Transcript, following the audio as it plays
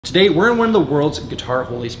Today, we're in one of the world's guitar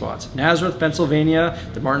holy spots, Nazareth, Pennsylvania,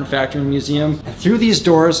 the Martin Factory Museum. And through these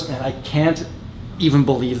doors, man, I can't even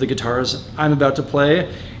believe the guitars I'm about to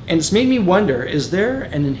play. And it's made me wonder, is there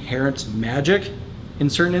an inherent magic in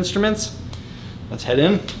certain instruments? Let's head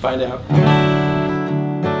in, find out.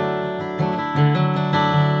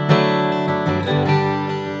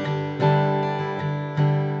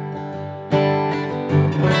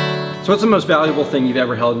 So what's the most valuable thing you've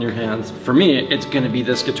ever held in your hands? For me, it's gonna be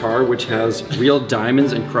this guitar, which has real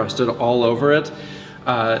diamonds encrusted all over it.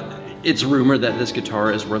 It's rumored that this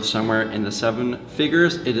guitar is worth somewhere in the 7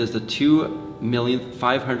 figures. It is the 2 millionth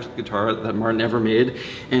 500th guitar that Martin ever made.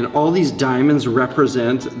 And all these diamonds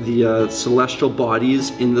represent the celestial bodies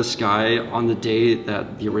in the sky on the day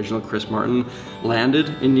that the original Chris Martin landed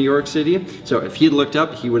in New York City. So if he had looked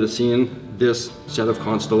up, he would have seen this set of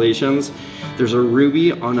constellations. There's a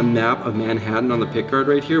ruby on a map of Manhattan on the pickguard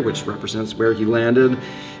right here, which represents where he landed.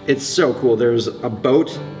 It's so cool. There's a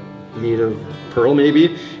boat made of pearl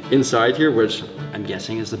maybe inside here, which I'm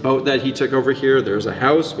guessing is the boat that he took over here. There's a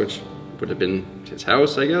house, which would have been his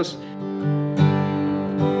house, I guess.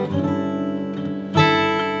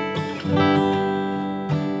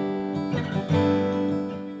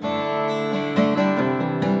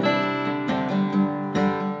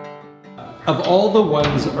 Of all the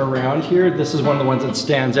ones around here, this is one of the ones that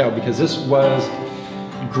stands out because this was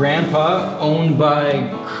Grandpa, owned by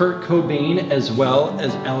Kurt Cobain as well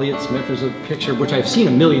as Elliot Smith. There's a picture, which I've seen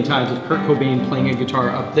a million times, of Kurt Cobain playing a guitar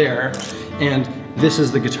up there. And this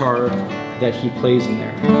is the guitar that he plays in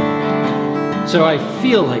there. So I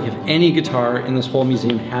feel like if any guitar in this whole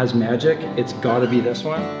museum has magic, it's gotta be this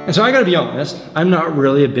one. And so I gotta be honest, I'm not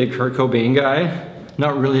really a big Kurt Cobain guy.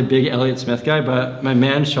 Not really a big Elliot Smith guy, but my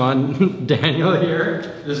man Sean Daniel here,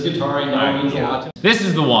 this guitar I know means a lot to me. This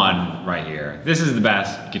is the one right here. This is the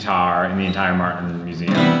best guitar in the entire Martin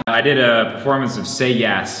Museum. I did a performance of Say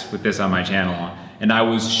Yes with this on my channel, and I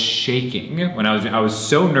was shaking when I was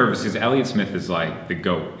so nervous because Elliot Smith is like the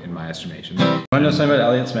GOAT in my estimation. You wanna know something about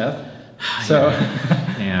Elliot Smith? So,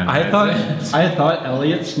 Man, I thought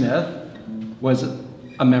Elliot Smith was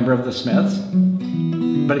a member of the Smiths.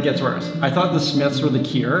 But it gets worse. I thought the Smiths were the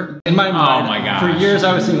Cure. In my mind, oh my gosh. For years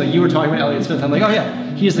I was thinking, like, you were talking about Elliot Smith, I'm like, oh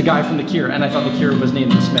yeah, he's the guy from the Cure, and I thought the Cure was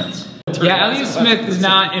named the Smiths. Yeah, Elliot Smith is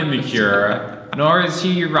not in the Cure, nor is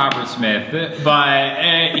he Robert Smith,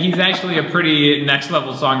 but he's actually a pretty next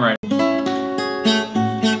level songwriter.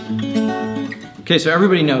 Okay, so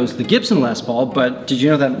everybody knows the Gibson Les Paul, but did you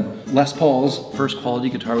know that Les Paul's first quality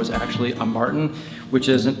guitar was actually a Martin, which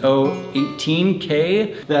is an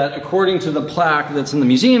 018K, that according to the plaque that's in the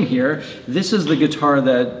museum here, this is the guitar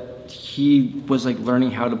that he was like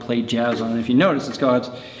learning how to play jazz on. And if you notice, it's got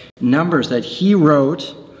numbers that he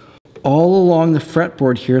wrote all along the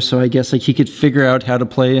fretboard here, so I guess like he could figure out how to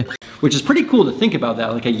play, which is pretty cool to think about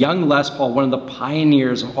that. Like a young Les Paul, one of the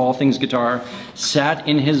pioneers of all things guitar, sat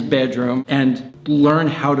in his bedroom and learned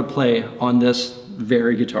how to play on this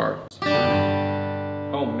very guitar.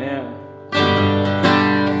 Oh man.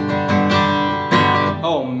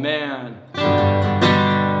 Oh man.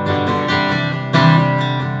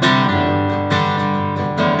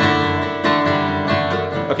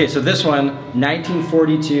 Okay, so this one,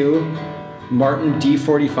 1942, Martin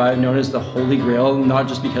D-2.5, known as the Holy Grail, not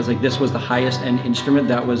just because like this was the highest end instrument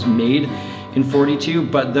that was made in 42,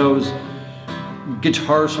 but those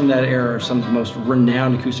guitars from that era are some of the most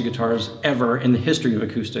renowned acoustic guitars ever in the history of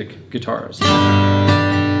acoustic guitars.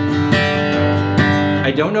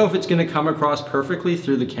 I don't know if it's gonna come across perfectly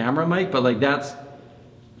through the camera mic, but like that's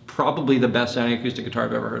probably the best sounding acoustic guitar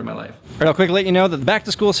I've ever heard in my life. All right, I'll quickly let you know that the back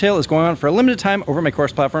to school sale is going on for a limited time over at my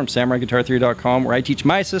course platform, SamuraiGuitarTheory.com, where I teach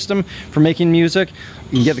my system for making music.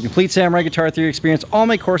 You can get the complete Samurai Guitar Theory experience, all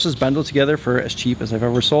my courses bundled together for as cheap as I've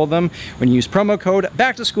ever sold them. When you use promo code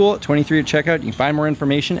BACKTOSCHOOL23 at checkout, you can find more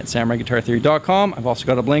information at SamuraiGuitarTheory.com. I've also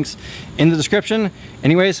got up links in the description.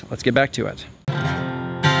 Anyways, let's get back to it.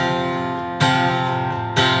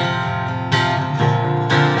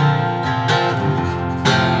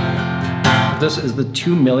 This is the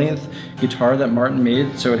 2 millionth guitar that Martin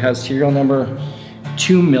made, so it has serial number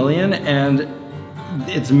 2 million, and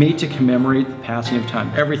it's made to commemorate the passing of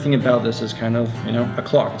time. Everything about this is kind of, you know, a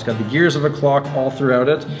clock. It's got the gears of a clock all throughout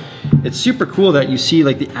it. It's super cool that you see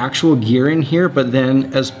like the actual gear in here, but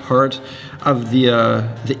then as part of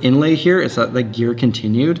the inlay here, it's that like gear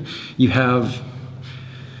continued. You have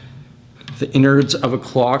the innards of a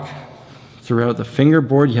clock throughout the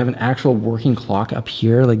fingerboard. You have an actual working clock up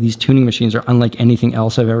here. Like these tuning machines are unlike anything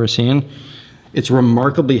else I've ever seen. It's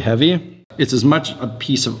remarkably heavy. It's as much a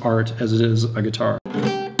piece of art as it is a guitar.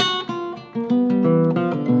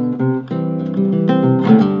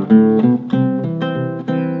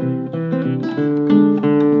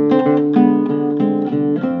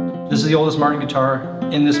 Martin guitar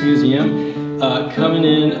in this museum. Coming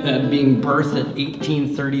in and being birthed in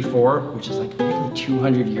 1834, which is like maybe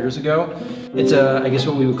 200 years ago. It's I guess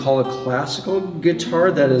what we would call a classical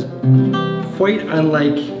guitar that is quite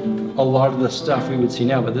unlike a lot of the stuff we would see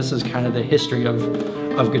now, but this is kind of the history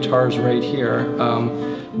of guitars right here.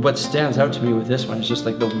 What stands out to me with this one is just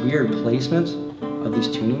like the weird placement of these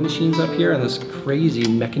tuning machines up here and this crazy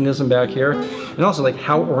mechanism back here. And also like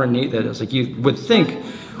how ornate that is. Like you would think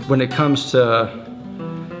when it comes to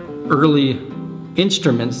early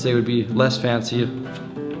instruments, they would be less fancy.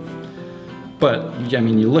 But I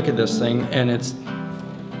mean, you look at this thing and it's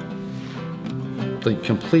like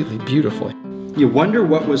completely beautiful. You wonder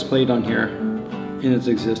what was played on here in its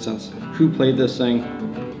existence. Who played this thing?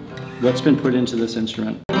 What's been put into this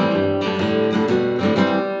instrument?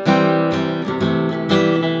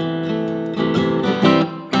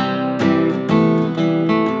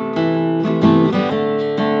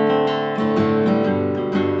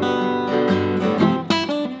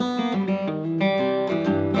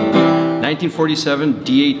 1947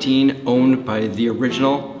 D-18, owned by the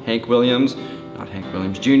original Hank Williams, not Hank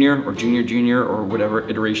Williams Jr. or Jr. or whatever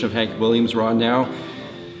iteration of Hank Williams we're on now.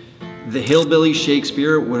 The hillbilly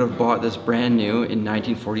Shakespeare would have bought this brand new in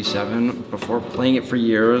 1947 before playing it for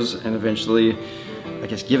years and eventually, I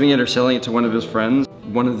guess, giving it or selling it to one of his friends.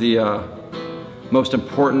 One of the most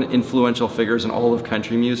important influential figures in all of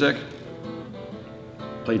country music.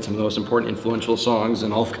 Played some of the most important influential songs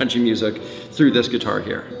in all of country music through this guitar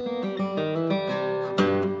here.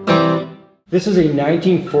 This is a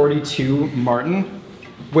 1942 Martin,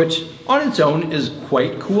 which on its own is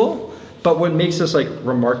quite cool, but what makes this like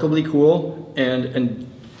remarkably cool and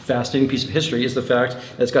fascinating piece of history is the fact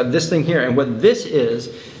that it's got this thing here. And what this is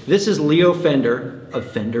Leo Fender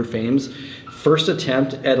of Fender fame's first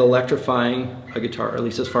attempt at electrifying a guitar, at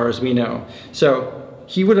least as far as we know. So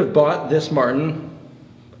he would have bought this Martin,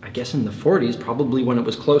 I guess in the 40s, probably when it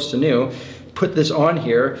was close to new, put this on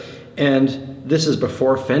here, and this is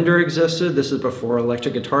before Fender existed, this is before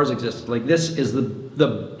electric guitars existed. Like this is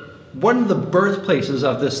one of the birthplaces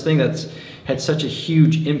of this thing that's had such a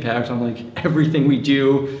huge impact on like everything we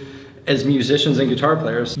do as musicians and guitar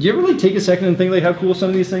players. Do you ever really take a second and think like how cool some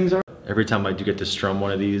of these things are? Every time I do get to strum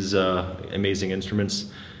one of these amazing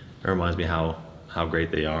instruments, it reminds me how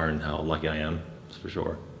great they are and how lucky I am, for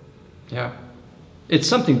sure. Yeah, it's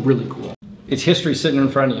something really cool. It's history sitting in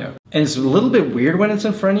front of you. And it's a little bit weird when it's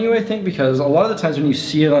in front of you, I think, because a lot of the times when you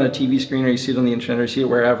see it on a TV screen or you see it on the internet or you see it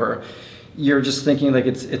wherever, you're just thinking like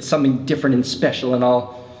it's something different and special and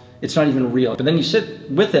all. It's not even real. But then you sit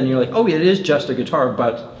with it and you're like, oh, it is just a guitar,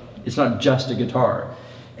 but it's not just a guitar.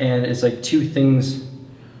 And it's like two things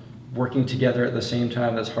working together at the same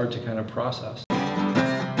time that's hard to kind of process.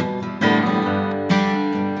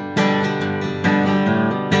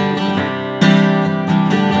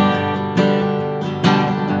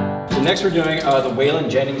 Next we're doing the Waylon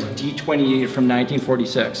Jennings D-2.5 from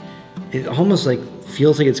 1946. It almost like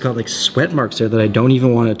feels like it's got like sweat marks there that I don't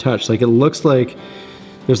even want to touch. Like it looks like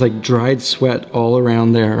there's like dried sweat all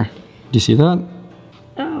around there. Do you see that?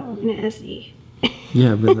 Oh, nasty.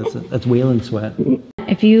 Yeah, but that's Waylon sweat.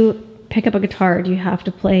 If you pick up a guitar, do you have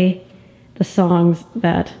to play the songs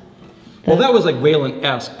that... Well, that was like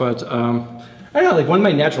Waylon-esque, but I don't know, like one of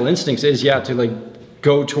my natural instincts is, yeah, to like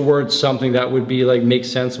go towards something that would be like make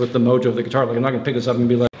sense with the mojo of the guitar. Like I'm not gonna pick this up and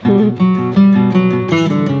be like, yeah,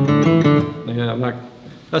 I'm not.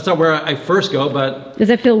 That's not where I first go. But does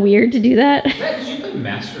it feel weird to do that? Did you play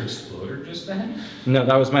Master Exploder just then? No,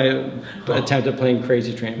 that was my attempt at playing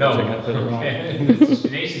Crazy Train. No, I kind of played it wrong. It's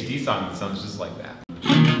an ACD song that sounds just like that.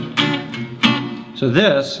 So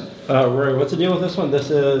this, Rory, what's the deal with this one? This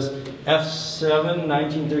is F7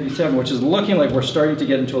 1937, which is looking like we're starting to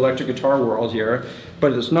get into electric guitar world here,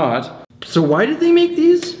 but it's not. So why did they make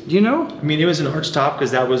these? Do you know? I mean, it was an arch top because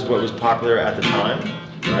that was what was popular at the time,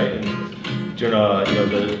 right? And during you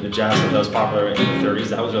know, the jazz that was popular in the 30s,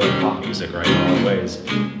 that was really pop music, right, in a lot of ways.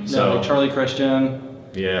 So no, like Charlie Christian.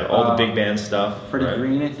 Yeah, all the big band stuff. Freddie right?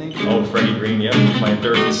 Green, I think. Oh, Freddie Green, yep. Playing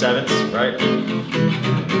thirds and sevenths, right?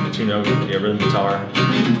 Two-note, yeah, rhythm guitar.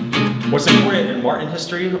 What's important in Martin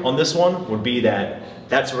history on this one would be that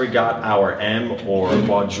that's where we got our M or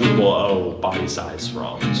quadruple O body size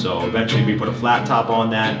from. So eventually we put a flat top on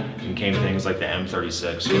that and came things like the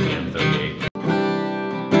M36 or the M38.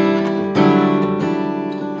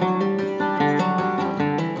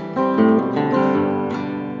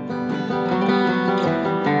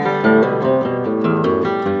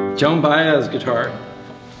 Joan Baez guitar.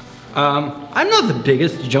 I'm not the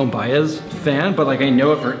biggest Joan Baez fan, but like I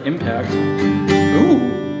know it for impact. Ooh.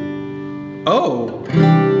 Oh.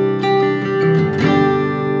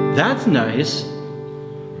 That's nice.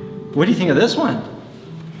 What do you think of this one?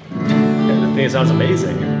 Yeah, the thing sounds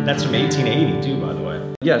amazing. That's from 1880 too, by the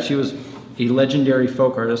way. Yeah, she was a legendary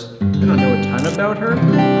folk artist. I don't know a ton about her.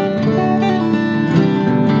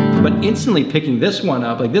 But instantly picking this one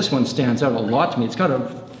up, like this one stands out a lot to me. It's got a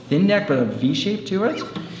thin neck but a V shape to it.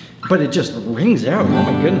 But it just rings out, oh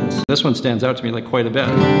my goodness. This one stands out to me like quite a bit.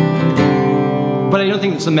 But I don't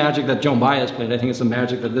think it's the magic that Joan Baez played. I think it's the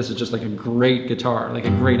magic that this is just like a great guitar, like a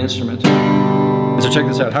great instrument. So check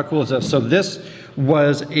this out, how cool is this? So this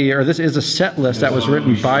was this is a set list that was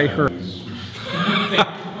written by her.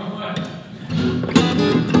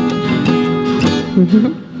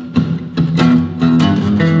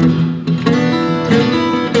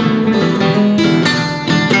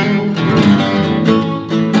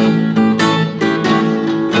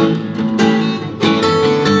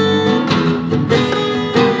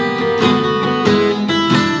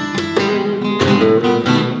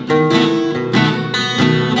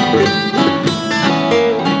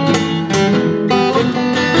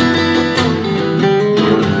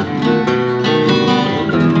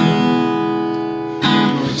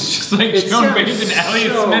 Like Joan Baez and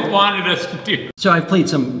Elliot Smith wanted us to do. So I've played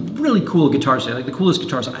some really cool guitars today, like the coolest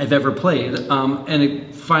guitars I've ever played, and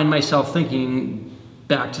I find myself thinking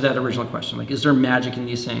back to that original question, like, is there magic in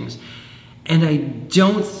these things? And I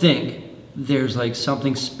don't think there's like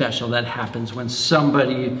something special that happens when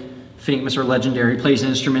somebody famous or legendary plays an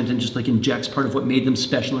instrument and just like injects part of what made them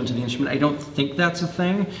special into the instrument. I don't think that's a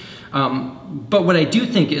thing. But what I do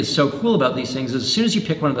think is so cool about these things is as soon as you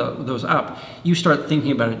pick one of those up, you start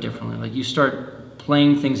thinking about it differently. Like you start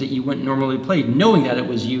playing things that you wouldn't normally play, knowing that it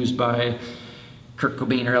was used by Kurt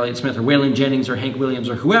Cobain or Elliot Smith or Waylon Jennings or Hank Williams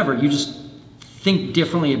or whoever. You just think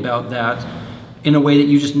differently about that in a way that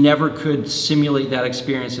you just never could simulate that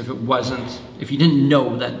experience if you didn't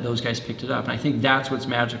know that those guys picked it up. And I think that's what's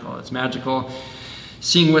magical. It's magical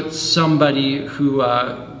seeing what somebody who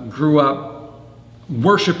grew up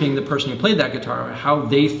worshiping the person who played that guitar, how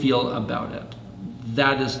they feel about it.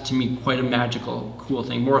 That is, to me, quite a magical, cool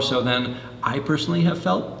thing, more so than I personally have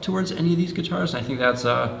felt towards any of these guitars. And I think that's,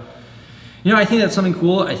 I think that's something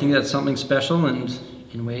cool. I think that's something special, and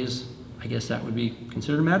in ways, I guess that would be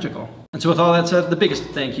considered magical. And so with all that said, the biggest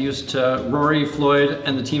thank yous to Rory, Floyd,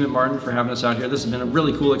 and the team at Martin for having us out here. This has been a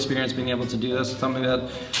really cool experience being able to do this. It's something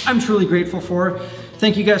that I'm truly grateful for.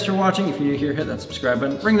 Thank you guys for watching. If you're new here, hit that subscribe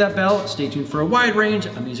button, ring that bell, stay tuned for a wide range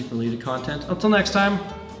of music-related content. Until next time,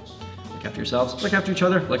 look after yourselves, look after each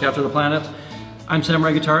other, look after the planet. I'm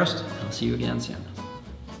Samurai Guitarist, and I'll see you again soon.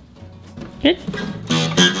 Good.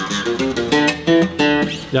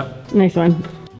 Yeah. Nice one.